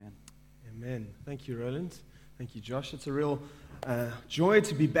Amen. Thank you, Roland. Thank you, Josh. It's a real joy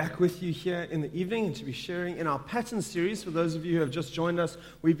to be back with you here in the evening and to be sharing in our Pattern series. For those of you who have just joined us,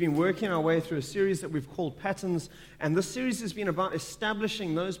 we've been working our way through a series that we've called Patterns, and this series has been about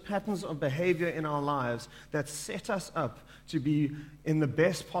establishing those patterns of behavior in our lives that set us up to be in the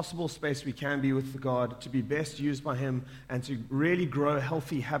best possible space we can be with God, to be best used by Him, and to really grow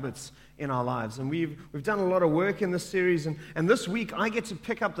healthy habits in our lives. And we've done a lot of work in this series, and this week I get to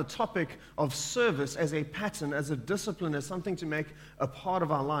pick up the topic of service as a pattern, as a discipline, as something to make a part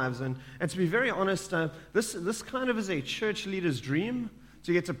of our lives. And to be very honest, this kind of is a church leader's dream,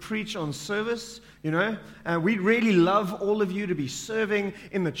 to get to preach on service, you know. We'd really love all of you to be serving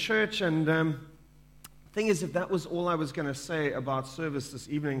in the church, and thing is, if that was all I was going to say about service this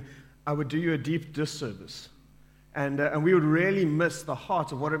evening, I would do you a deep disservice. And we would really miss the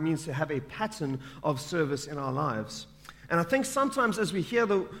heart of what it means to have a pattern of service in our lives. And I think sometimes as we hear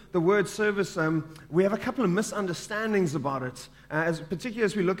the word service, we have a couple of misunderstandings about it, particularly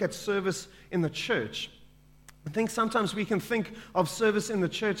as we look at service in the church. I think sometimes we can think of service in the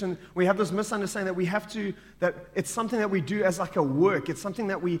church and we have this misunderstanding that it's something that we do as like a work. It's something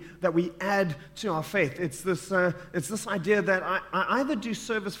that we add to our faith. It's this idea that I either do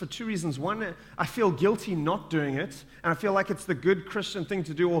service for two reasons. One, I feel guilty not doing it, and I feel like it's the good Christian thing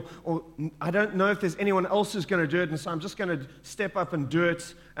to do, or I don't know if there's anyone else who's going to do it, and so I'm just going to step up and do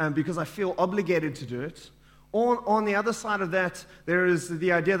it because I feel obligated to do it. Or on the other side of that, there is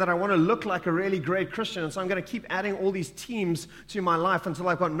the idea that I want to look like a really great Christian, and so I'm going to keep adding all these teams to my life until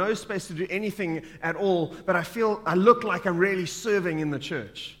I've got no space to do anything at all, but I look like I'm really serving in the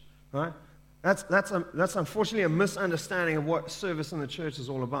church, right? That's unfortunately a misunderstanding of what service in the church is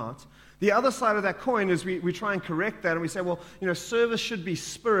all about. The other side of that coin is we try and correct that, and we say, well, you know, service should be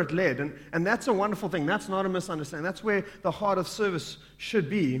Spirit-led, and that's a wonderful thing. That's not a misunderstanding. That's where the heart of service should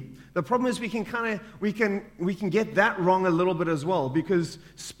be. The problem is we can get that wrong a little bit as well, because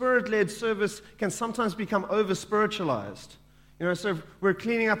Spirit-led service can sometimes become over-spiritualized. You know, so if we're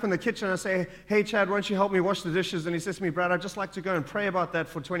cleaning up in the kitchen, I say, hey, Chad, why don't you help me wash the dishes? And he says to me, Brad, I'd just like to go and pray about that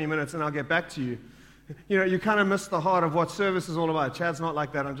for 20 minutes, and I'll get back to you. You know, you kind of miss the heart of what service is all about. Chad's not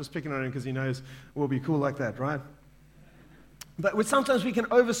like that. I'm just picking on him because he knows we'll be cool like that, right? But sometimes we can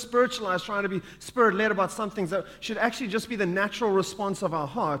over-spiritualize trying to be Spirit-led about some things that should actually just be the natural response of our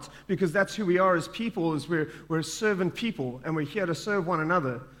heart, because that's who we are as people, is we're servant people, and we're here to serve one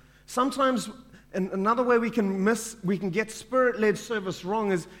another. Sometimes another way we can get Spirit-led service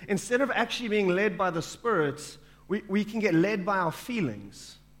wrong is, instead of actually being led by the Spirit, we can get led by our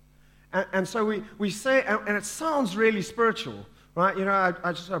feelings. And so we say, and it sounds really spiritual, right? You know,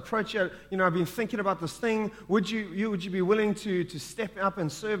 I just approach you, you know, I've been thinking about this thing. Would you be willing to step up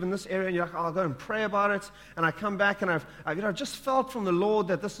and serve in this area? And you're like, I'll go and pray about it. And I come back and I've just felt from the Lord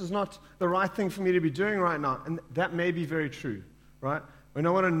that this is not the right thing for me to be doing right now. And that may be very true, right? We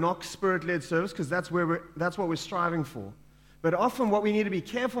don't want to knock Spirit-led service, because that's what we're striving for. But often what we need to be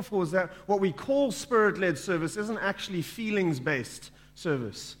careful for is that what we call Spirit-led service isn't actually feelings-based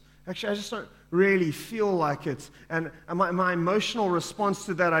service. Actually, I just don't really feel like it. And my emotional response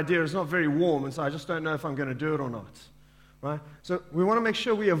to that idea is not very warm, and so I just don't know if I'm going to do it or not. Right? So we want to make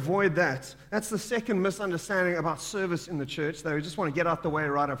sure we avoid that. That's the second misunderstanding about service in the church that we just want to get out the way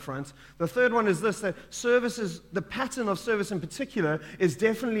right up front. The third one is this, that the pattern of service in particular is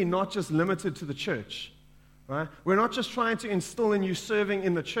definitely not just limited to the church. Right? We're not just trying to instill in you serving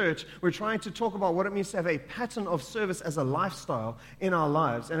in the church. We're trying to talk about what it means to have a pattern of service as a lifestyle in our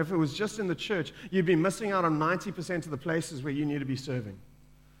lives. And if it was just in the church, you'd be missing out on 90% of the places where you need to be serving.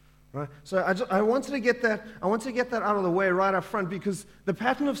 Right? So I wanted to get that out of the way right up front, because the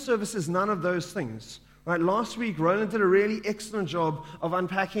pattern of service is none of those things. Right? Last week, Roland did a really excellent job of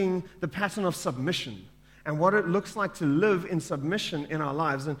unpacking the pattern of submission and what it looks like to live in submission in our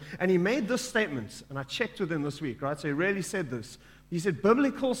lives. And he made this statement, and I checked with him this week, right? So he really said this. He said,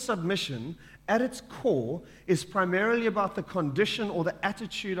 biblical submission at its core is primarily about the condition or the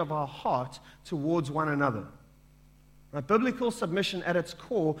attitude of our heart towards one another. Right? Biblical submission at its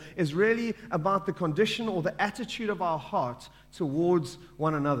core is really about the condition or the attitude of our heart towards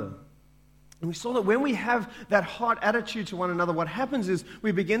one another. And we saw that when we have that heart attitude to one another, what happens is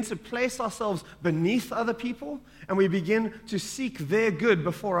we begin to place ourselves beneath other people, and we begin to seek their good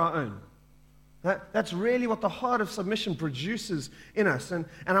before our own. That's really what the heart of submission produces in us. And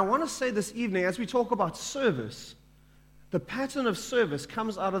I want to say this evening, as we talk about service, the pattern of service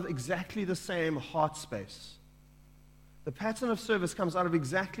comes out of exactly the same heart space. The pattern of service comes out of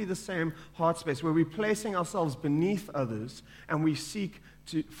exactly the same heart space, where we're placing ourselves beneath others and we seek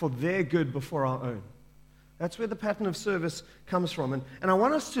for their good before our own. That's where the pattern of service comes from. And I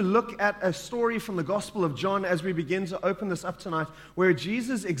want us to look at a story from the Gospel of John as we begin to open this up tonight, where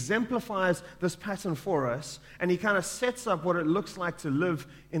Jesus exemplifies this pattern for us, and he kind of sets up what it looks like to live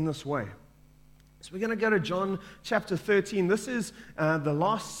in this way. So we're going to go to John chapter 13. This is the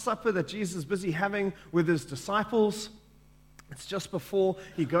Last Supper that Jesus is busy having with his disciples. It's just before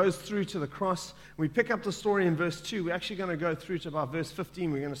he goes through to the cross. We pick up the story in verse 2. We're actually going to go through to about verse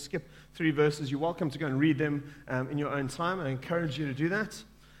 15. We're going to skip 3 verses. You're welcome to go and read them in your own time. I encourage you to do that. It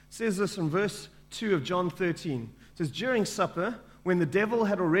says this in verse 2 of John 13. It says, during supper, when the devil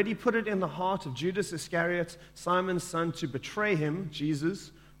had already put it in the heart of Judas Iscariot, Simon's son, to betray him,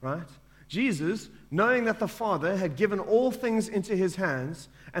 Jesus, right? Jesus, knowing that the Father had given all things into his hands,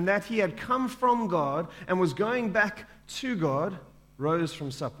 and that he had come from God and was going back to God, rose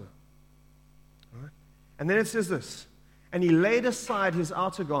from supper. All right? And then it says this, and he laid aside his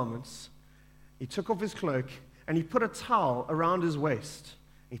outer garments, he took off his cloak, and he put a towel around his waist.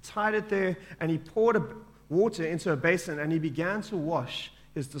 He tied it there, and he poured water into a basin, and he began to wash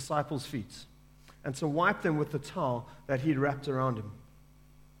his disciples' feet, and to wipe them with the towel that he'd wrapped around him.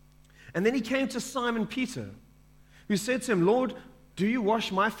 And then he came to Simon Peter, who said to him, Lord, do you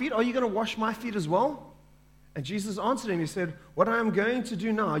wash my feet? Are you going to wash my feet as well? And Jesus answered him, he said, what I am going to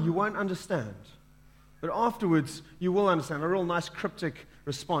do now, you won't understand. But afterwards, you will understand. A real nice cryptic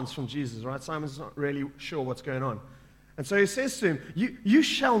response from Jesus, right? Simon's not really sure what's going on. And so he says to him, you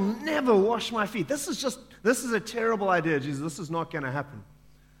shall never wash my feet. This is a terrible idea, Jesus. This is not going to happen.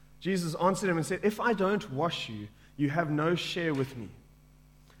 Jesus answered him and said, if I don't wash you, you have no share with me.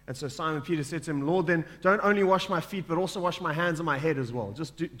 And so Simon Peter said to him, Lord, then don't only wash my feet, but also wash my hands and my head as well.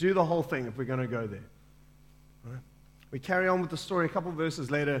 Just do the whole thing if we're going to go there. All right? We carry on with the story. A couple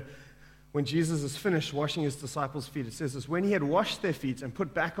verses later, when Jesus is finished washing his disciples' feet, it says this, when he had washed their feet and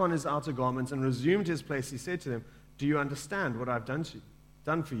put back on his outer garments and resumed his place, he said to them, do you understand what I've done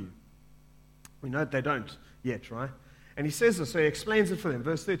for you? We know that they don't yet, right? And he says this, so he explains it for them.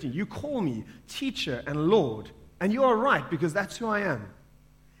 Verse 13, you call me teacher and Lord, and you are right, because that's who I am.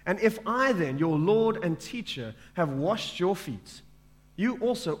 And if I then, your Lord and teacher, have washed your feet, you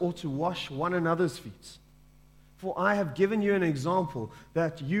also ought to wash one another's feet. For I have given you an example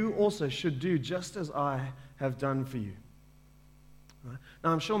that you also should do just as I have done for you. Right?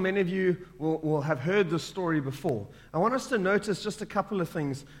 Now, I'm sure many of you will have heard this story before. I want us to notice just a couple of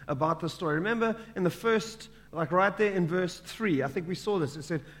things about the story. Remember in the first, like right there in verse 3, I think we saw this. It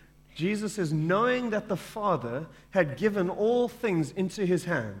said, Jesus says, knowing that the Father had given all things into his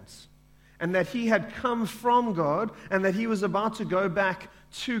hands, and that he had come from God, and that he was about to go back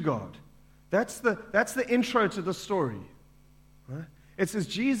to God. That's the intro to the story. Right? It says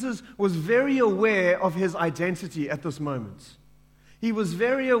Jesus was very aware of his identity at this moment. He was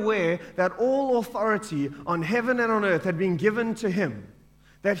very aware that all authority on heaven and on earth had been given to him.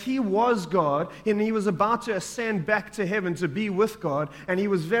 That he was God, and he was about to ascend back to heaven to be with God, and he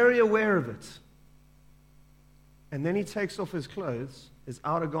was very aware of it. And then he takes off his clothes, his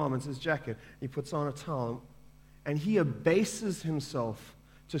outer garments, his jacket, he puts on a towel, and he abases himself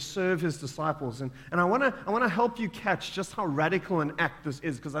to serve his disciples. And I want to help you catch just how radical an act this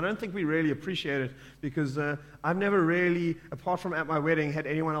is, because I don't think we really appreciate it, because I've never really, apart from at my wedding, had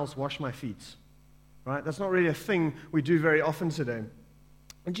anyone else wash my feet. Right? That's not really a thing we do very often today.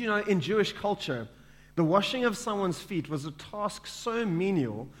 And you know, in Jewish culture, the washing of someone's feet was a task so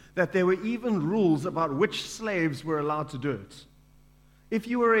menial that there were even rules about which slaves were allowed to do it. If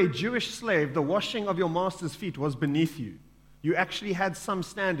you were a Jewish slave, the washing of your master's feet was beneath you. You actually had some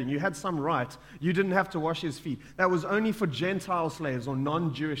standing. You had some right. You didn't have to wash his feet. That was only for Gentile slaves or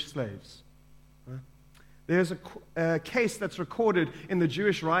non-Jewish slaves. There's a case that's recorded in the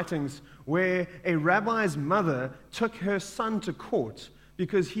Jewish writings where a rabbi's mother took her son to court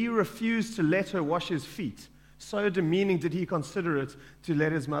because he refused to let her wash his feet. So demeaning did he consider it to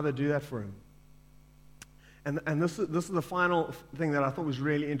let his mother do that for him. And this is the final thing that I thought was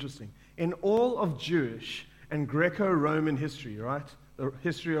really interesting. In all of Jewish and Greco-Roman history, right? The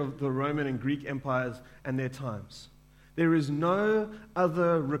history of the Roman and Greek empires and their times, there is no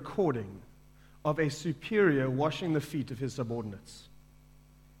other recording of a superior washing the feet of his subordinates.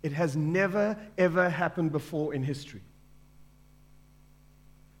 It has never, ever happened before in history.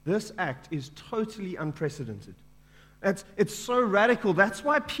 This act is totally unprecedented. It's so radical. That's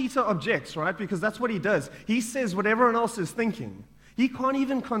why Peter objects, right? Because that's what he does. He says what everyone else is thinking. He can't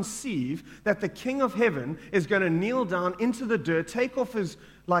even conceive that the King of Heaven is going to kneel down into the dirt, take off his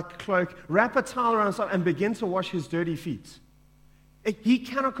cloak, wrap a towel around himself, and begin to wash his dirty feet. He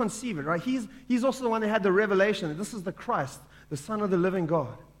cannot conceive it, right? He's also the one that had the revelation that this is the Christ, the Son of the living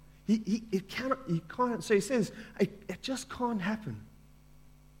God. He can't. So he says, it just can't happen.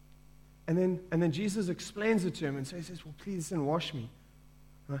 And then Jesus explains it to him, and so he says, well, please then wash me.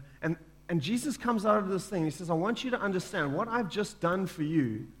 Right? And Jesus comes out of this thing. He says, I want you to understand what I've just done for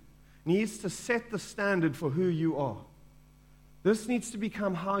you needs to set the standard for who you are. This needs to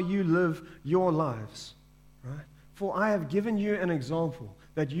become how you live your lives. Right? For I have given you an example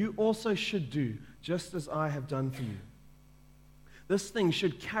that you also should do just as I have done for you. This thing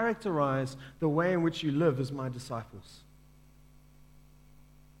should characterize the way in which you live as my disciples.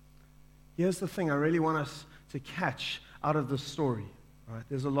 Here's the thing I really want us to catch out of this story. Right?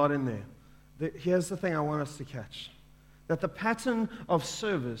 There's a lot in there. Here's the thing I want us to catch. That the pattern of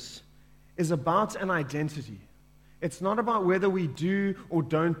service is about an identity. It's not about whether we do or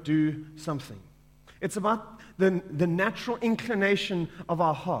don't do something. It's about the natural inclination of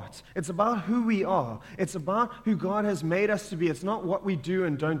our hearts. It's about who we are. It's about who God has made us to be. It's not what we do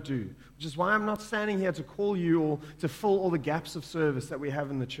and don't do, which is why I'm not standing here to call you or to fill all the gaps of service that we have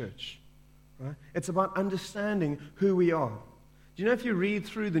in the church. Right? It's about understanding who we are. Do you know if you read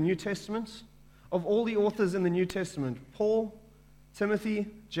through the New Testament, of all the authors in the New Testament, Paul, Timothy,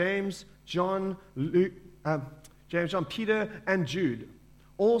 James, John, Peter, and Jude,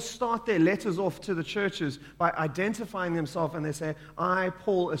 all start their letters off to the churches by identifying themselves, and they say, I,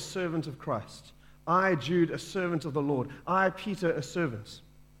 Paul, a servant of Christ. I, Jude, a servant of the Lord. I, Peter, a servant.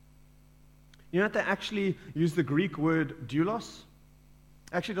 You know that they actually use the Greek word doulos?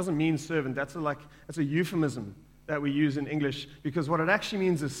 Actually doesn't mean servant. That's a euphemism that we use in English, because what it actually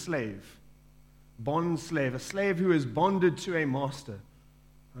means is slave. Bond slave. A slave who is bonded to a master.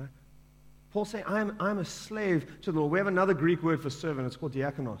 Right? Paul saying, I'm a slave to the Lord. We have another Greek word for servant. It's called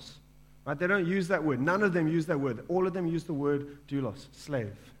diakonos. Right? They don't use that word. None of them use that word. All of them use the word doulos,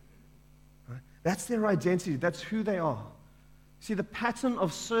 slave. Right? That's their identity. That's who they are. See, the pattern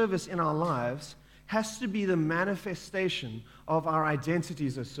of service in our lives has to be the manifestation of our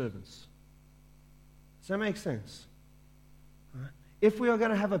identities as servants. Does that make sense? Right? If we are going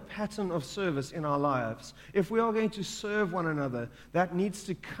to have a pattern of service in our lives, if we are going to serve one another, that needs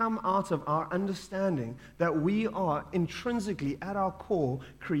to come out of our understanding that we are intrinsically, at our core,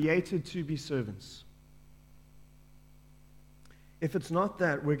 created to be servants. If it's not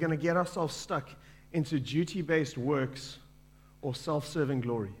that, we're going to get ourselves stuck into duty-based works or self-serving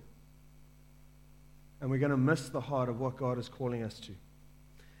glory. And we're going to miss the heart of what God is calling us to.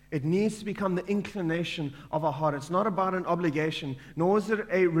 It needs to become the inclination of our heart. It's not about an obligation, nor is it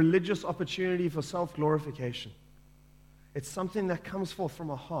a religious opportunity for self-glorification. It's something that comes forth from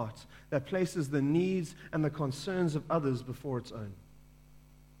a heart that places the needs and the concerns of others before its own.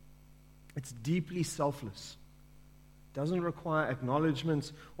 It's deeply selfless. It doesn't require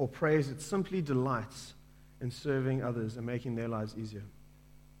acknowledgement or praise. It simply delights in serving others and making their lives easier.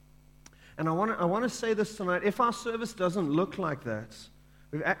 And I want to say this tonight. If our service doesn't look like that,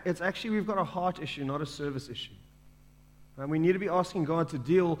 we've got a heart issue, not a service issue. And we need to be asking God to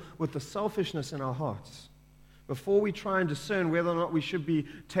deal with the selfishness in our hearts before we try and discern whether or not we should be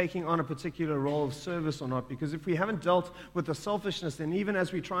taking on a particular role of service or not. Because if we haven't dealt with the selfishness, then even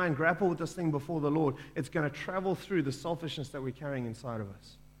as we try and grapple with this thing before the Lord, it's going to travel through the selfishness that we're carrying inside of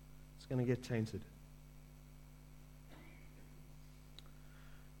us. It's going to get tainted.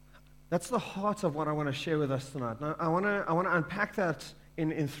 That's the heart of what I want to share with us tonight. Now, I want to unpack that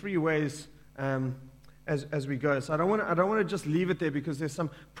in three ways as we go. So I don't want to just leave it there, because there's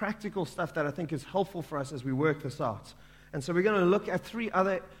some practical stuff that I think is helpful for us as we work this out. And so we're going to look at three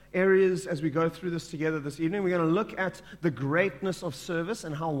other areas as we go through this together this evening. We're going to look at the greatness of service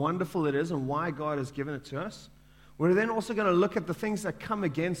and how wonderful it is and why God has given it to us. We're then also going to look at the things that come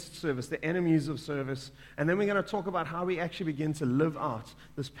against service, the enemies of service, and then we're going to talk about how we actually begin to live out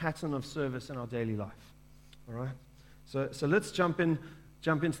this pattern of service in our daily life. All right? So let's jump into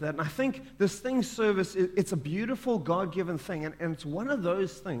that. And I think this thing, service, it's a beautiful God-given thing, and it's one of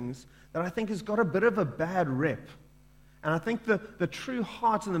those things that I think has got a bit of a bad rep. And I think the true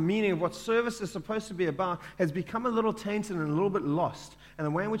heart and the meaning of what service is supposed to be about has become a little tainted and a little bit lost. And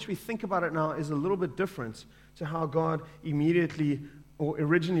the way in which we think about it now is a little bit different to how God immediately or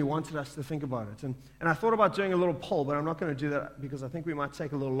originally wanted us to think about it. And I thought about doing a little poll, but I'm not going to do that because I think we might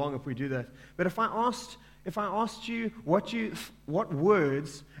take a little long if we do that. But if I asked you what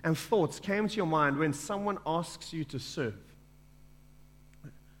words and thoughts came to your mind when someone asks you to serve,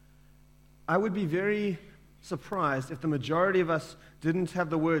 I would be very surprised if the majority of us didn't have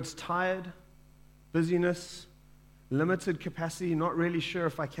the words tired, busyness, limited capacity, not really sure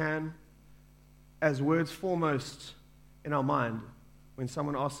if I can, as words foremost in our mind when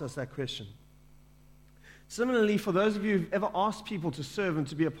someone asks us that question. Similarly, for those of you who've ever asked people to serve and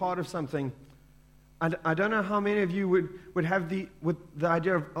to be a part of something, I don't know how many of you would have the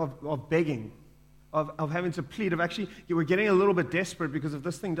idea of begging, of having to plead, of actually, we're getting a little bit desperate because if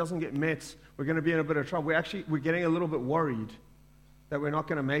this thing doesn't get met, we're going to be in a bit of trouble. We're getting a little bit worried that we're not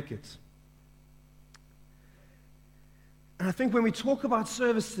going to make it. And I think when we talk about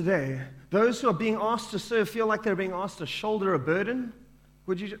service today, those who are being asked to serve feel like they're being asked to shoulder a burden.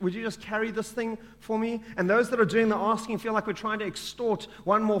 Would you just carry this thing for me? And those that are doing the asking feel like we're trying to extort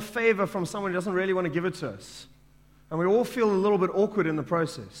one more favor from someone who doesn't really want to give it to us. And we all feel a little bit awkward in the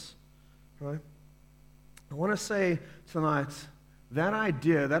process. Right? I want to say tonight, that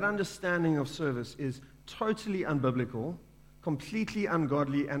idea, that understanding of service is totally unbiblical, completely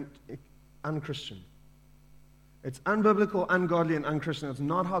ungodly, and unchristian. It's unbiblical, ungodly, and unchristian. It's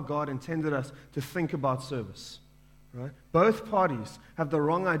not how God intended us to think about service. Right? Both parties have the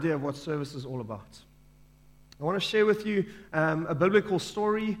wrong idea of what service is all about. I want to share with you a biblical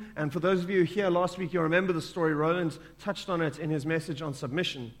story, and for those of you here last week, you'll remember the story. Roland touched on it in his message on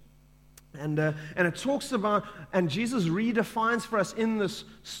submission. And it talks about, and Jesus redefines for us in this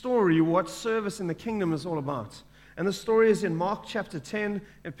story what service in the kingdom is all about. And the story is in Mark chapter 10.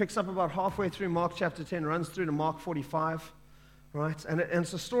 It picks up about halfway through Mark chapter 10, runs through to Mark 45. Right? And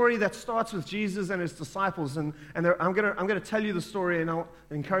it's a story that starts with Jesus and his disciples. And I'm going to tell you the story, and I'll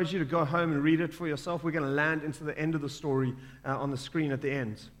encourage you to go home and read it for yourself. We're going to land into the end of the story on the screen at the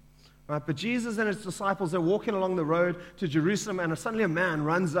end. Right? But Jesus and his disciples, they're walking along the road to Jerusalem, and suddenly a man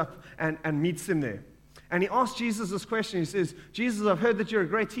runs up and meets them there. And he asks Jesus this question. He says, Jesus, I've heard that you're a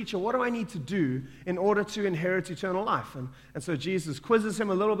great teacher. What do I need to do in order to inherit eternal life? And so Jesus quizzes him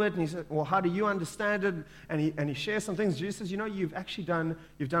a little bit, and he says, well, how do you understand it? And he shares some things. Jesus says, you've actually done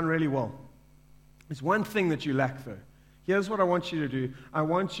really well. There's one thing that you lack, though. Here's what I want you to do. I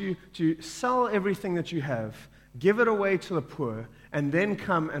want you to sell everything that you have, give it away to the poor, and then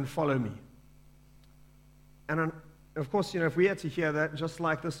come and follow me. And of course, if we had to hear that, just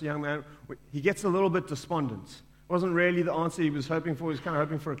like this young man, he gets a little bit despondent. It wasn't really the answer he was hoping for. He was kind of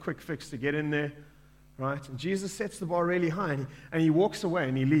hoping for a quick fix to get in there, right? And Jesus sets the bar really high, and he walks away,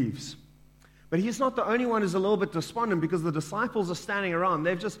 and he leaves. But he's not the only one who's a little bit despondent, because the disciples are standing around.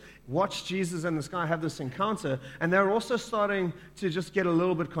 They've just watched Jesus and this guy have this encounter, and they're also starting to just get a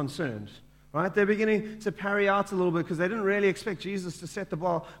little bit concerned. Right? They're beginning to parry out a little bit because they didn't really expect Jesus to set the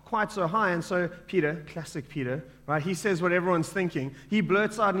bar quite so high. And so Peter, classic Peter, right? He says what everyone's thinking. He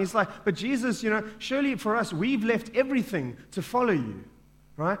blurts out and he's like, but Jesus, surely for us, we've left everything to follow you.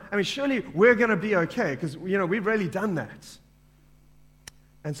 Right? I mean, surely we're going to be okay because, we've really done that.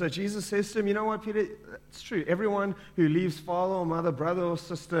 And so Jesus says to him, you know what, Peter, it's true. Everyone who leaves father or mother, brother or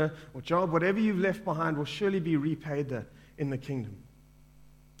sister or job, whatever you've left behind will surely be repaid that in the kingdom.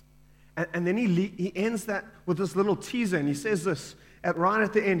 And then he ends that with this little teaser, and he says this, right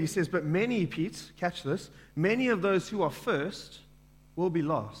at the end, he says, but many, Pete, catch this, many of those who are first will be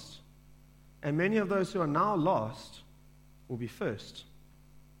last, and many of those who are now last will be first.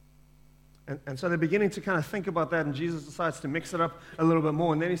 And so they're beginning to kind of think about that, and Jesus decides to mix it up a little bit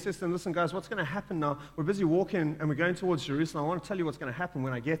more, and then he says to them, listen, guys, what's going to happen now? We're busy walking, and we're going towards Jerusalem. I want to tell you what's going to happen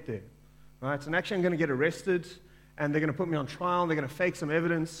when I get there. Right? And actually, I'm going to get arrested, and they're going to put me on trial, and they're going to fake some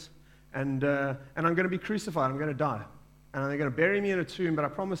evidence, and I'm going to be crucified. I'm going to die. And they're going to bury me in a tomb, but I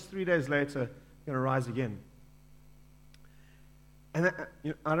promise 3 days later, I'm going to rise again. And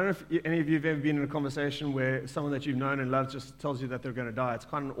I don't know if any of you have ever been in a conversation where someone that you've known and loved just tells you that they're going to die. It's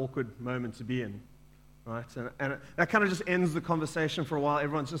quite an awkward moment to be in, right? And that kind of just ends the conversation for a while.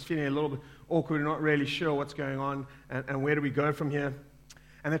 Everyone's just feeling a little bit awkward, not really sure what's going on, and where do we go from here.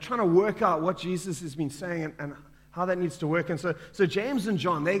 And they're trying to work out what Jesus has been saying and how that needs to work. And so James and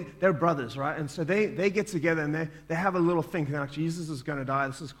John, they're brothers, right? And so they get together and they have a little thinking, like, Jesus is going to die.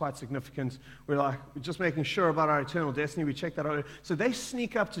 This is quite significant. We're just making sure about our eternal destiny. We check that out. So they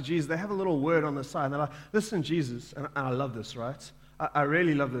sneak up to Jesus. They have a little word on the side. And they're like, listen, Jesus, and I love this, right? I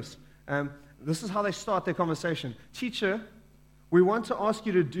really love this. This is how they start their conversation. Teacher, we want to ask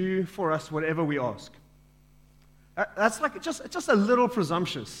you to do for us whatever we ask. That's like just a little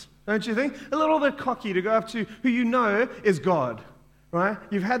presumptuous, don't you think? A little bit cocky to go up to who you know is God, right?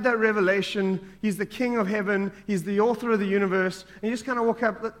 You've had that revelation. He's the King of heaven. He's the author of the universe. And you just kind of walk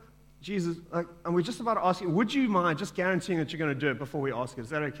up, Jesus, and we're just about to ask you, would you mind just guaranteeing that you're going to do it before we ask it? Is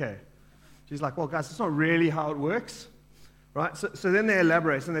that okay? She's like, well, guys, that's not really how it works, right? So then they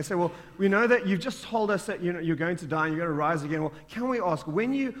elaborate, and they say, well, we know that you've just told us that you're going to die and you're going to rise again. Well, can we ask,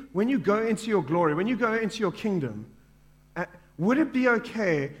 when you go into your glory, when you go into your kingdom, would it be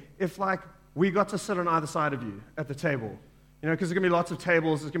okay if, we got to sit on either side of you at the table? You know, because there's going to be lots of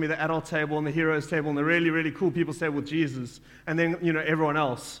tables. There's going to be the adult table and the heroes table and the really, really cool people table with Jesus, and then, you know, everyone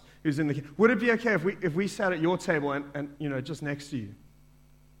else who's in the... Would it be okay if we sat at your table and you know, just next to you?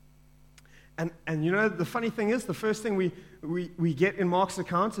 And you know, the funny thing is, the first thing we get in Mark's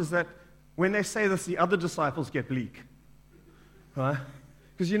account is that when they say this, the other disciples get bleak. Right?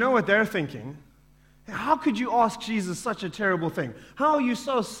 Because you know what they're thinking? How could you ask Jesus such a terrible thing? How are you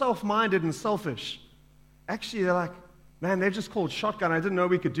so self-minded and selfish? Actually, they're like, man, they've just called shotgun. I didn't know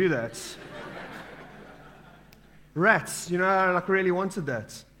we could do that. Rats, you know, I really wanted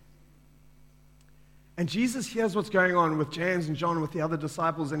that. And Jesus hears what's going on with James and John, with the other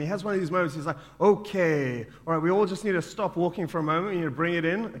disciples, and he has one of these moments. He's like, okay, all right, we all just need to stop walking for a moment. We need to bring it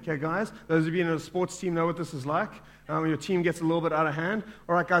in. Okay, guys, those of you in a sports team know what this is like. Your team gets a little bit out of hand.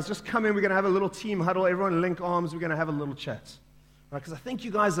 All right, guys, just come in. We're going to have a little team huddle. Everyone link arms. We're going to have a little chat. Because I think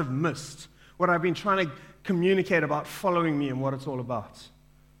you guys have missed what I've been trying to communicate about following me and what it's all about.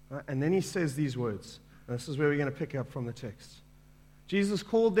 Right? And then he says these words. And this is where we're going to pick up from the text. Jesus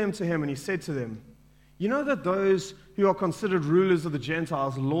called them to him, and he said to them, you know that those who are considered rulers of the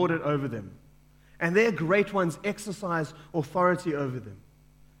Gentiles lord it over them, and their great ones exercise authority over them.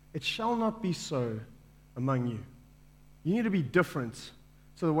 It shall not be so among you. You need to be different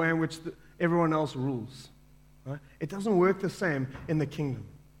to the way in which everyone else rules. Right? It doesn't work the same in the kingdom.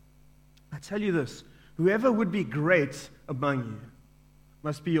 I tell you this, whoever would be great among you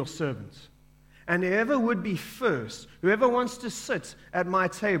must be your servant. And whoever would be first, whoever wants to sit at my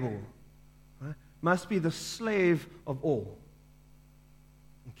table, must be the slave of all.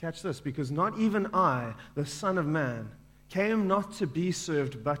 And catch this, because not even I, the Son of Man, came not to be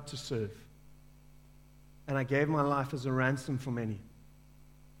served, but to serve. And I gave my life as a ransom for many.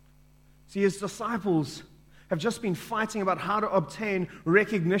 See, his disciples have just been fighting about how to obtain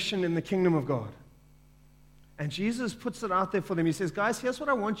recognition in the kingdom of God. And Jesus puts it out there for them. He says, guys, here's what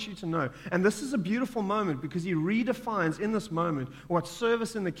I want you to know. And this is a beautiful moment because he redefines in this moment what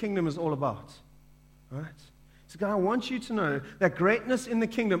service in the kingdom is all about. Right? So God, I want you to know that greatness in the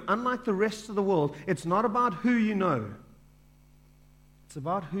kingdom, unlike the rest of the world, it's not about who you know. It's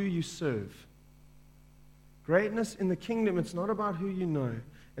about who you serve. Greatness in the kingdom, it's not about who you know.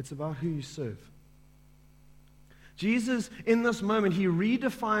 It's about who you serve. Jesus, in this moment, he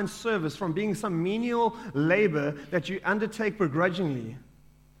redefines service from being some menial labor that you undertake begrudgingly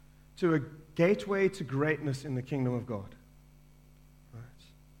to a gateway to greatness in the kingdom of God.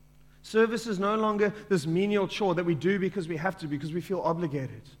 Service is no longer this menial chore that we do because we have to, because we feel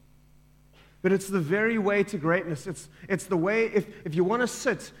obligated. But it's the very way to greatness. It's the way, if you want to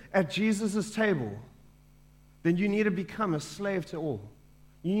sit at Jesus' table, then you need to become a slave to all.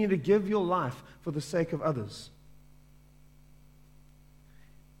 You need to give your life for the sake of others.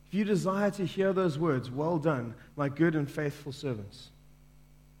 If you desire to hear those words, well done, my good and faithful servants,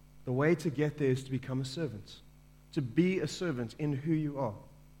 the way to get there is to become a servant, to be a servant in who you are.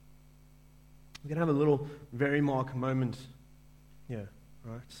 We're going to have a little very Mark moment here,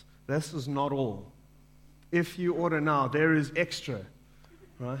 right? This is not all. If you order now, there is extra,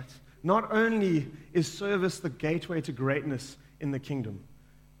 right? Not only is service the gateway to greatness in the kingdom,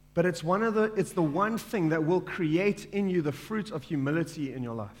 but it's the one thing that will create in you the fruit of humility in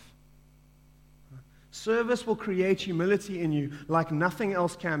your life. Service will create humility in you like nothing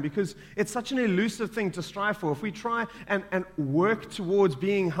else can, because it's such an elusive thing to strive for. If we try and work towards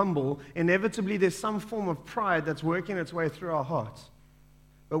being humble, inevitably there's some form of pride that's working its way through our hearts.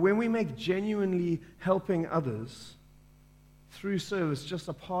 But when we make genuinely helping others through service just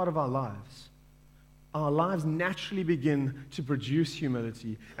a part of our lives naturally begin to produce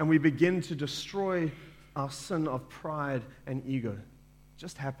humility, and we begin to destroy our sin of pride and ego. It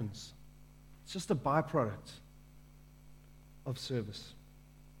just happens. It's just a byproduct of service.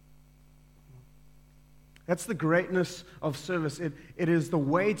 That's the greatness of service. It is the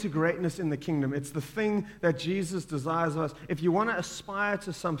way to greatness in the kingdom. It's the thing that Jesus desires of us. If you want to aspire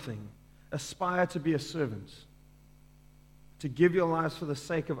to something, aspire to be a servant, to give your lives for the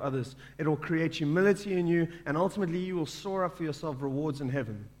sake of others. It will create humility in you, and ultimately you will store up for yourself rewards in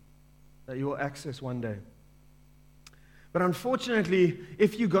heaven that you will access one day. But unfortunately,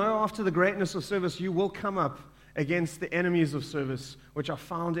 if you go after the greatness of service, you will come up against the enemies of service, which are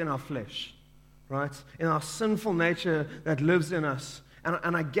found in our flesh, right? In our sinful nature that lives in us.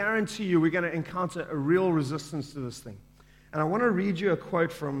 And I guarantee you we're going to encounter a real resistance to this thing. And I want to read you a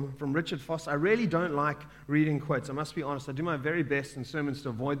quote from Richard Foster. I really don't like reading quotes. I must be honest. I do my very best in sermons to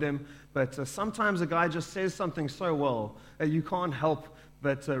avoid them. But sometimes a guy just says something so well that you can't help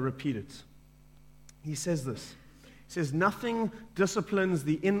but repeat it. He says this. He says, "Nothing disciplines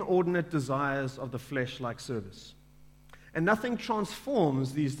the inordinate desires of the flesh like service. And nothing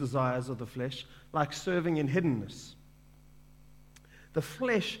transforms these desires of the flesh like serving in hiddenness. The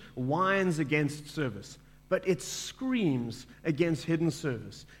flesh whines against service, but it screams against hidden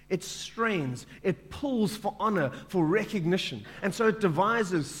service. It strains, it pulls for honor, for recognition. And so it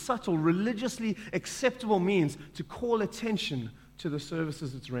devises subtle, religiously acceptable means to call attention to the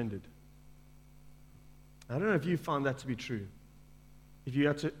services it's rendered. I don't know if you found that to be true. If you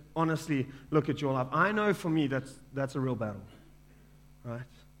had to honestly look at your life. I know for me that's a real battle, right?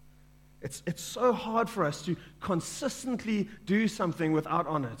 It's so hard for us to consistently do something without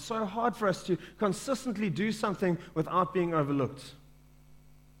honor. It's so hard for us to consistently do something without being overlooked.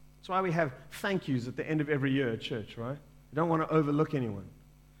 That's why we have thank yous at the end of every year at church, right? We don't want to overlook anyone.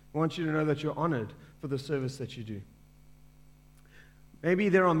 We want you to know that you're honored for the service that you do. Maybe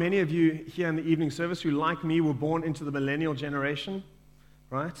there are many of you here in the evening service who, like me, were born into the millennial generation,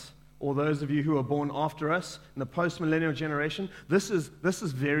 right? Or those of you who are born after us in the post-millennial generation. This is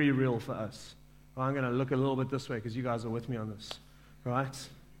very real for us. I'm going to look a little bit this way because you guys are with me on this, right?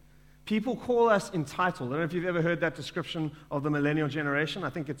 People call us entitled. I don't know if you've ever heard that description of the millennial generation.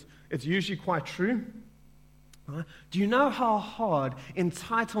 I think it's usually quite true. Right? Do you know how hard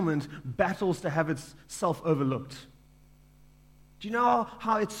entitlement battles to have itself overlooked? Do you know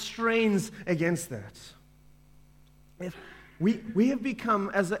how it strains against that? If we have become,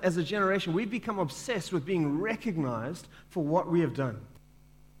 as a generation, we've become obsessed with being recognized for what we have done.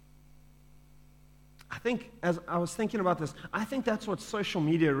 I think, as I was thinking about this, I think that's what social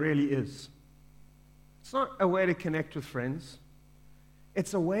media really is. It's not a way to connect with friends.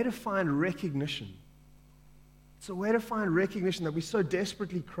 It's a way to find recognition. It's a way to find recognition that we so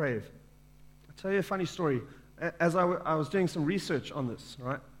desperately crave. I'll tell you a funny story. As I was doing some research on this,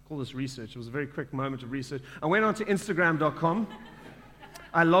 right? Call this research. It was a very quick moment of research. I went on to Instagram.com.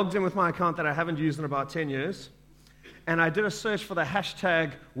 I logged in with my account that I haven't used in about 10 years. And I did a search for the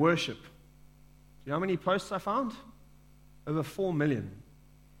hashtag worship. Do you know how many posts I found? Over 4 million.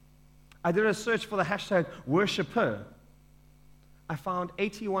 I did a search for the hashtag worshiper. I found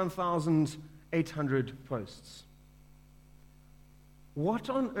 81,800 posts. What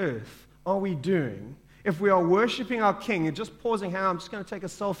on earth are we doing if we are worshiping our King and just pausing, hey, I'm just going to take a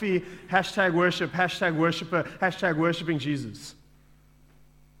selfie, hashtag worship, hashtag worshiper, hashtag worshiping Jesus?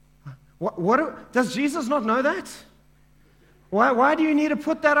 Does Jesus not know that? Why do you need to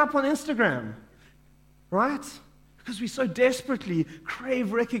put that up on Instagram? Right? Because we so desperately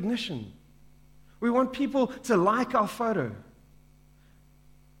crave recognition. We want people to like our photo,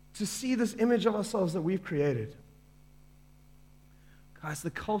 to see this image of ourselves that we've created. Guys,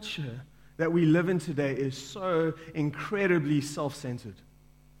 the culture that we live in today is so incredibly self-centered.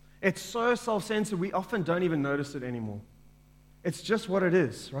 It's so self-centered, we often don't even notice it anymore. It's just what it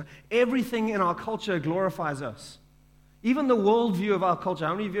is, right? Everything in our culture glorifies us. Even the worldview of our culture.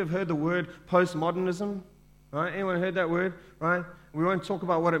 How many of you have heard the word postmodernism? Right? Anyone heard that word? Right? We won't talk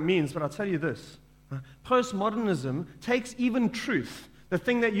about what it means, but I'll tell you this. Right? Postmodernism takes even truth, the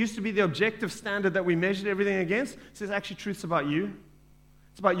thing that used to be the objective standard that we measured everything against, says actually truth's about you.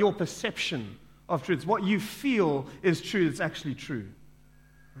 It's about your perception of truth. It's what you feel is true that's actually true.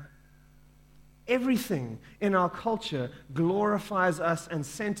 Right? Everything in our culture glorifies us and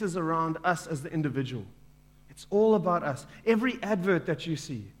centers around us as the individual. It's all about us. Every advert that you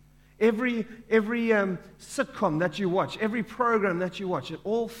see, every sitcom that you watch, every program that you watch, it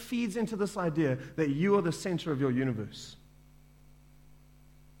all feeds into this idea that you are the center of your universe.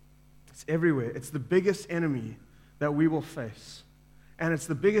 It's everywhere. It's the biggest enemy that we will face. And it's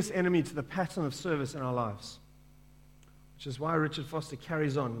the biggest enemy to the pattern of service in our lives. Which is why Richard Foster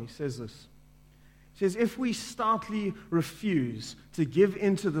carries on. He says this. He says, if we stoutly refuse to give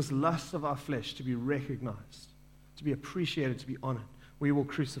into this lust of our flesh to be recognized, to be appreciated, to be honored, we will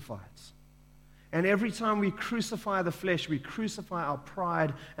crucify it. And every time we crucify the flesh, we crucify our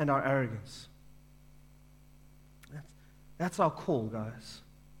pride and our arrogance. That's our call, guys.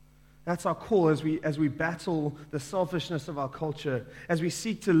 That's our call as we battle the selfishness of our culture. As we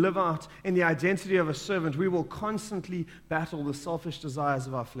seek to live out in the identity of a servant, we will constantly battle the selfish desires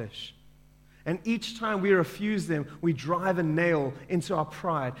of our flesh. And each time we refuse them, we drive a nail into our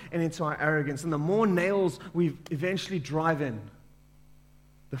pride and into our arrogance. And the more nails we eventually drive in,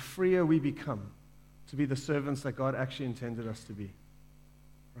 the freer we become to be the servants that God actually intended us to be.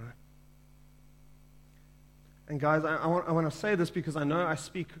 Right? And guys, I want to say this because I know I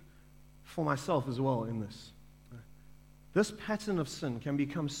speak for myself as well in this. This pattern of sin can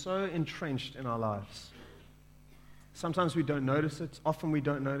become so entrenched in our lives. Sometimes we don't notice it. Often we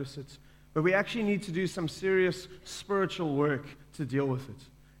don't notice it. But we actually need to do some serious spiritual work to deal with it.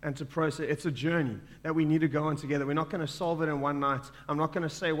 and to process. It's a journey that we need to go on together. We're not going to solve it in one night. I'm not going to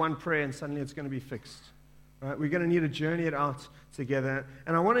say one prayer and suddenly it's going to be fixed. Right? We're going to need to journey it out together.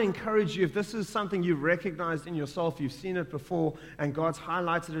 And I want to encourage you, if this is something you've recognized in yourself, you've seen it before, and God's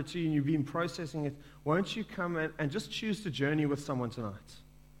highlighted it to you and you've been processing it, won't you come and just choose to journey with someone tonight?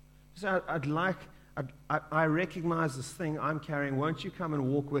 So I recognize this thing I'm carrying. Won't you come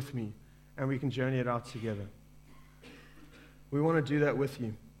and walk with me and we can journey it out together? We want to do that with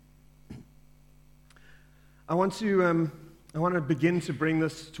you. I want to begin to bring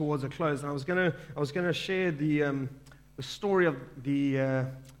this towards a close. And I was going to share the story of the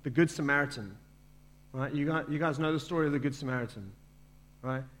Good Samaritan. Right? You guys know the story of the Good Samaritan,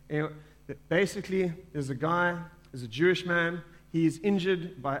 right? Basically, there's a Jewish man. He's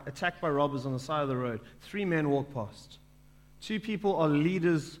injured, attacked by robbers on the side of the road. 3 men walk past. 2 people are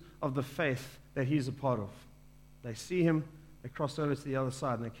leaders of the faith that he's a part of. They see him, they cross over to the other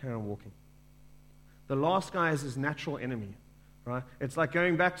side, and they carry on walking. The last guy is his natural enemy. Right? It's like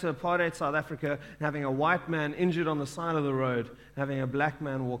going back to apartheid South Africa and having a white man injured on the side of the road and having a black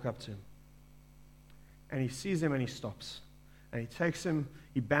man walk up to him. And he sees him and he stops. And he takes him,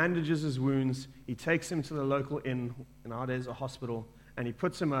 he bandages his wounds, he takes him to the local inn, nowadays a hospital, and he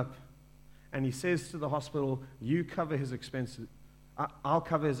puts him up, and he says to the hospital, you cover his expenses. I'll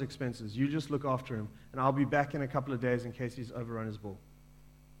cover his expenses. You just look after him, and I'll be back in a couple of days in case he's overrun his bill.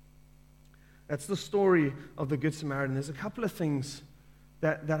 That's the story of the Good Samaritan. There's a couple of things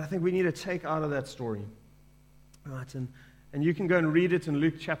that I think we need to take out of that story. Right, and you can go and read it in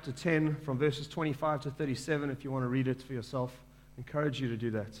Luke chapter 10 from verses 25 to 37 if you want to read it for yourself. I encourage you to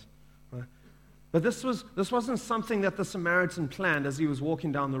do that. Right? But this wasn't something that the Samaritan planned as he was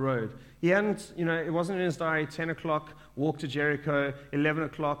walking down the road. He hadn't, it wasn't in his diary, 10 o'clock, walk to Jericho, 11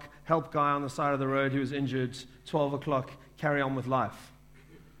 o'clock, help guy on the side of the road who was injured, 12 o'clock, carry on with life.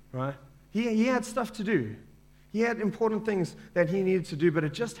 Right? He had stuff to do. He had important things that he needed to do, but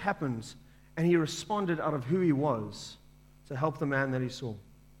it just happened, and he responded out of who he was to help the man that he saw.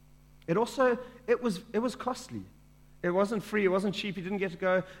 It was costly. It wasn't free. It wasn't cheap. He didn't get to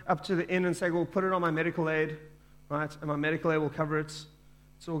go up to the inn and say, well, put it on my medical aid, right? And my medical aid will cover it.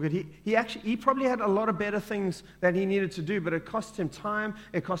 It's all good. He probably had a lot of better things that he needed to do, but it cost him time,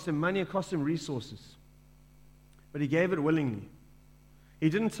 it cost him money, it cost him resources. But he gave it willingly. He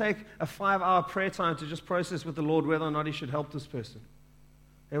didn't take a 5-hour prayer time to just process with the Lord whether or not he should help this person.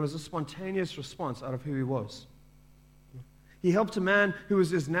 It was a spontaneous response out of who he was. He helped a man who was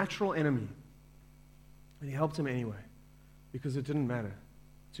his natural enemy. And he helped him anyway, because it didn't matter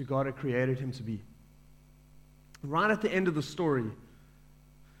to God had created him to be. Right at the end of the story,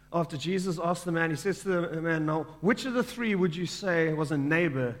 after Jesus asked the man, he says to the man, now, which of the 3 would you say was a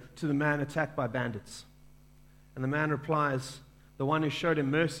neighbor to the man attacked by bandits? And the man replies, the one who showed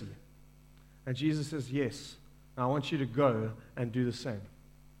him mercy. And Jesus says, yes, now I want you to go and do the same.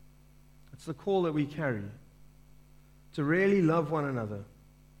 It's the call that we carry, to really love one another,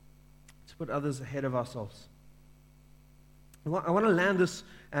 to put others ahead of ourselves. I want to land this,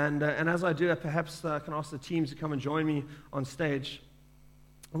 and as I do, perhaps I can ask the team to come and join me on stage.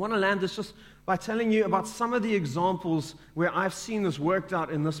 I want to land this just by telling you about some of the examples where I've seen this worked out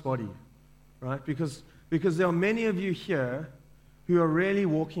in this body, right? Because there are many of you here who are really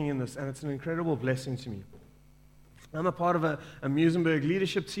walking in this, and it's an incredible blessing to me. I'm a part of a Muizenberg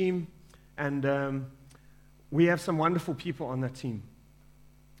leadership team, and we have some wonderful people on that team.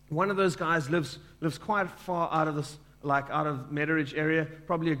 One of those guys lives quite far out of this, out of Metteridge area,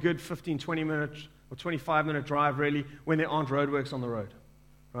 probably a good 15, 20 minute or 25-minute drive, really, when there aren't roadworks on the road,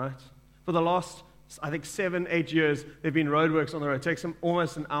 right? For the last, I think, 7-8 years, there have been roadworks on the road. It takes them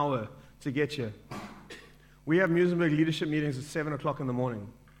almost an hour to get here. We have Muizenberg leadership meetings at 7 o'clock in the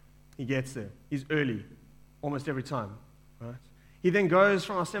morning. He gets there. He's early, almost every time, right? He then goes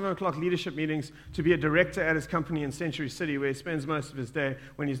from our 7 o'clock leadership meetings to be a director at his company in Century City, where he spends most of his day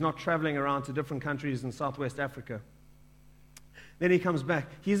when he's not traveling around to different countries in Southwest Africa. Then he comes back.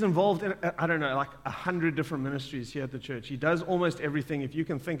 He's involved in, 100 different ministries here at the church. He does almost everything. If you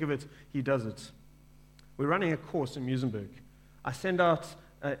can think of it, he does it. We're running a course in Muizenberg. I send out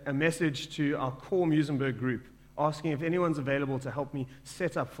a message to our core Muizenberg group asking if anyone's available to help me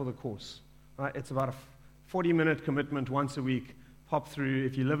set up for the course. Right? It's about a 40-minute commitment once a week. Pop through.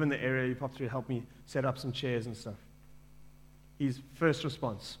 If you live in the area, you pop through, help me set up some chairs and stuff. His first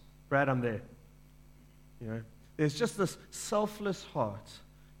response, Brad, I'm there. There's just this selfless heart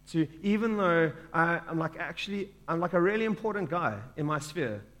to, even though I'm like a really important guy in my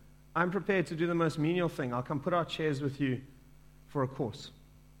sphere, I'm prepared to do the most menial thing. I'll come put our chairs with you for a course.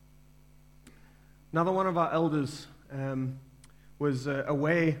 Another one of our elders, was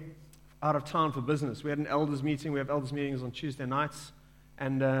away out of town for business. We had an elders meeting. We have elders meetings on Tuesday nights.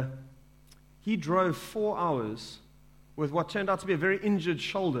 And he drove 4 hours with what turned out to be a very injured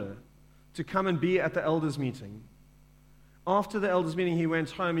shoulder to come and be at the elders meeting. After the elders meeting, he went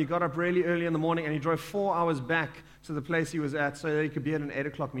home. He got up really early in the morning, and he drove 4 hours back to the place he was at so that he could be at an 8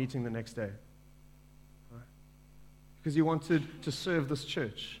 o'clock meeting the next day. Right? Because he wanted to serve this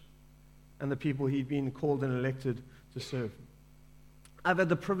church and the people he'd been called and elected to serve. I've had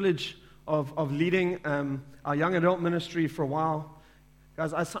the privilege of leading our young adult ministry for a while.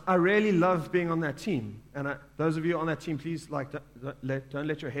 Guys, I really love being on that team. And those of you on that team, please don't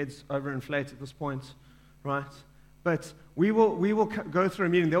let your heads overinflate at this point, right? But we will go through a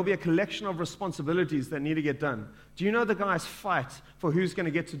meeting. There'll be a collection of responsibilities that need to get done. Do you know the guys fight for who's going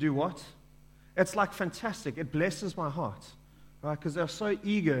to get to do what? It's like fantastic. It blesses my heart, right? Because they're so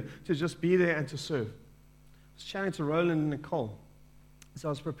eager to just be there and to serve. I was chatting to Roland and Nicole as I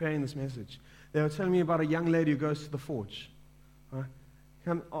was preparing this message. They were telling me about a young lady who goes to the Forge, right?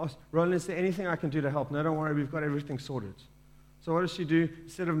 Come ask, Roland, is there anything I can do to help? No, don't worry, we've got everything sorted. So what does she do?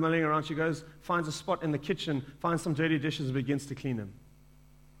 Instead of milling around, she goes, finds a spot in the kitchen, finds some dirty dishes, and begins to clean them.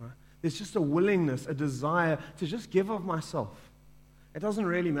 Right? There's just a willingness, a desire to just give of myself. It doesn't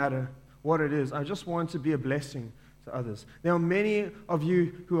really matter what it is. I just want to be a blessing to others. There are many of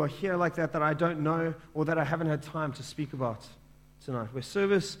you who are here like that I don't know or that I haven't had time to speak about tonight, where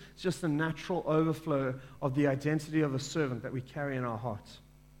service is just a natural overflow of the identity of a servant that we carry in our hearts.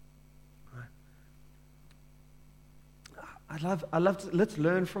 I love to, let's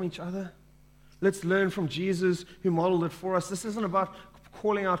learn from each other. Let's learn from Jesus who modeled it for us. This isn't about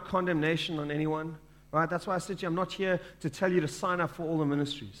calling out condemnation on anyone, right? That's why I said to you, I'm not here to tell you to sign up for all the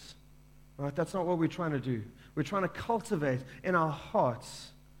ministries, right? That's not what we're trying to do. We're trying to cultivate in our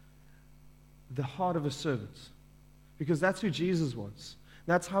hearts the heart of a servant, because that's who Jesus was.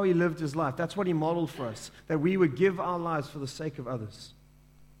 That's how he lived his life. That's what he modeled for us, that we would give our lives for the sake of others.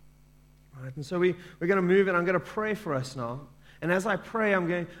 Right? And so we're going to move, and I'm going to pray for us now. And as I pray, I'm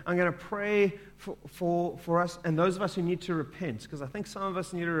going to pray for us and those of us who need to repent, because I think some of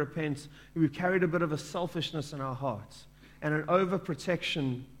us need to repent. We've carried a bit of a selfishness in our hearts and an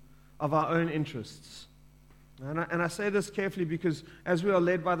overprotection of our own interests. And I say this carefully because as we are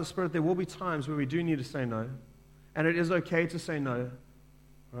led by the Spirit, there will be times where we do need to say no. And it is okay to say no,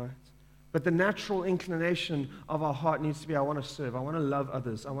 right? But the natural inclination of our heart needs to be, I want to serve. I want to love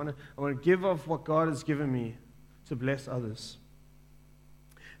others. I want to give of what God has given me to bless others.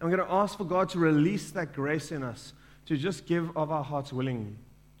 And I'm going to ask for God to release that grace in us to just give of our hearts willingly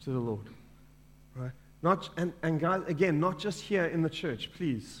to the Lord, right? And guys, again, not just here in the church,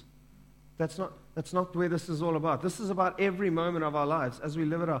 please. That's not where this is all about. This is about every moment of our lives as we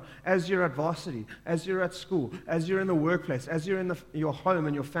live it out. As you're at varsity, as you're at school, as you're in the workplace, as you're in your home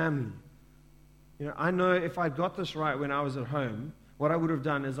and your family. You know, I know if I got this right when I was at home, what I would have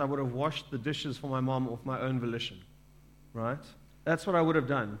done is I would have washed the dishes for my mom off my own volition, right? That's what I would have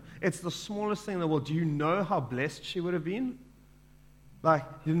done. It's the smallest thing in the world. Do you know how blessed she would have been?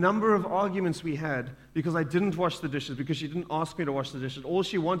 Like, the number of arguments we had because I didn't wash the dishes, because she didn't ask me to wash the dishes. All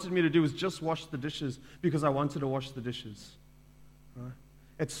she wanted me to do was just wash the dishes because I wanted to wash the dishes. Right?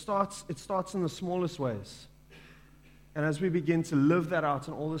 It starts in the smallest ways. And as we begin to live that out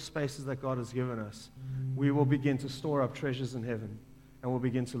in all the spaces that God has given us, we will begin to store up treasures in heaven, and we'll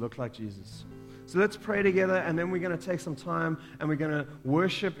begin to look like Jesus. So let's pray together, and then we're going to take some time, and we're going to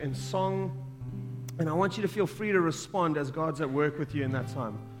worship in song. And I want you to feel free to respond as God's at work with you in that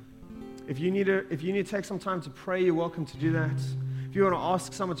time. If you need to take some time to pray, you're welcome to do that. If you want to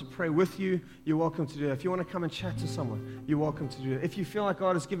ask someone to pray with you, you're welcome to do that. If you want to come and chat to someone, you're welcome to do that. If you feel like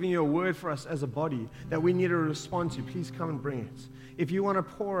God is giving you a word for us as a body that we need to respond to, please come and bring it. If you want to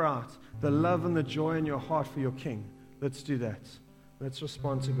pour out the love and the joy in your heart for your King, let's do that. Let's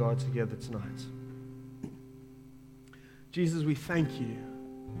respond to God together tonight. Jesus, we thank you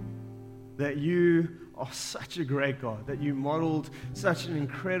that you are such a great God, that you modeled such an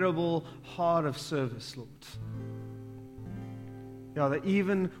incredible heart of service, Lord. Yeah, that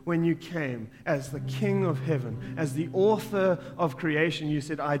even when you came as the King of heaven, as the author of creation, you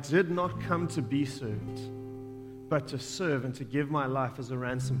said, I did not come to be served, but to serve and to give my life as a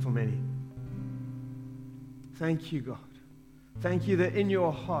ransom for many. Thank you, God. Thank you that in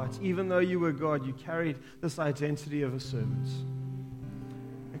your heart, even though you were God, you carried this identity of a servant.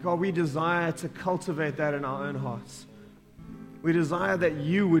 And God, we desire to cultivate that in our own hearts. We desire that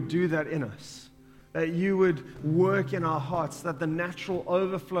you would do that in us, that you would work in our hearts, that the natural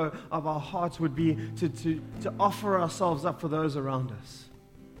overflow of our hearts would be to offer ourselves up for those around us,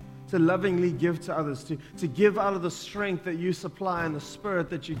 to lovingly give to others, to give out of the strength that you supply and the Spirit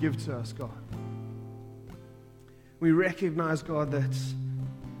that you give to us, God. We recognize, God, that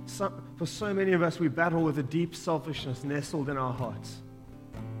for so many of us, we battle with a deep selfishness nestled in our hearts.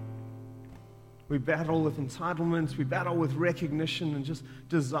 We battle with entitlement, we battle with recognition and just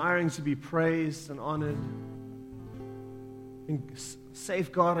desiring to be praised and honored, and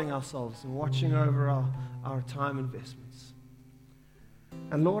safeguarding ourselves and watching over our time investments.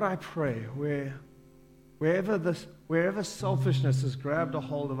 And Lord, I pray wherever selfishness has grabbed a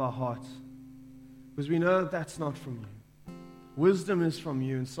hold of our hearts, because we know that that's not from you. Wisdom is from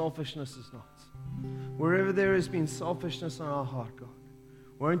you and selfishness is not. Wherever there has been selfishness in our heart, God,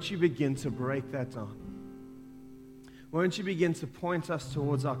 won't you begin to break that down? Won't you begin to point us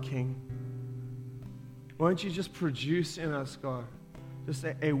towards our King? Won't you just produce in us, God, just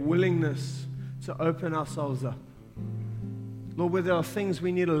a willingness to open ourselves up? Lord, where there are things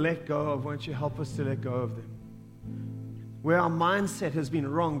we need to let go of, won't you help us to let go of them? Where our mindset has been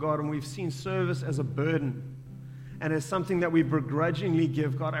wrong, God, and we've seen service as a burden and as something that we begrudgingly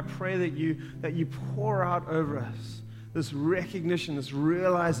give, God, I pray that you pour out over us this recognition, this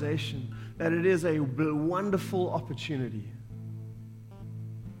realization that it is a wonderful opportunity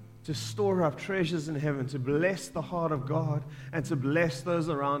to store up treasures in heaven, to bless the heart of God and to bless those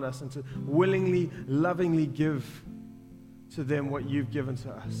around us and to willingly, lovingly give to them what you've given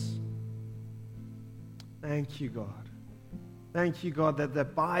to us. Thank you, God. Thank you, God,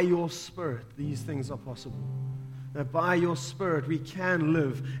 that by your Spirit, these things are possible. That by your Spirit, we can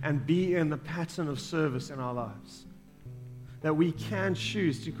live and be in the pattern of service in our lives. That we can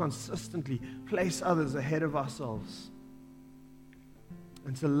choose to consistently place others ahead of ourselves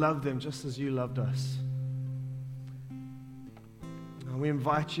and to love them just as you loved us. And we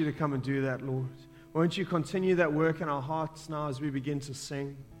invite you to come and do that, Lord. Won't you continue that work in our hearts now as we begin to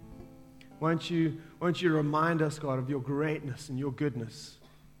sing? Won't you remind us, God, of your greatness and your goodness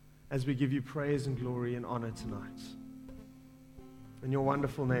as we give you praise and glory and honor tonight. In your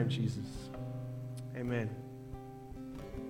wonderful name, Jesus. Amen.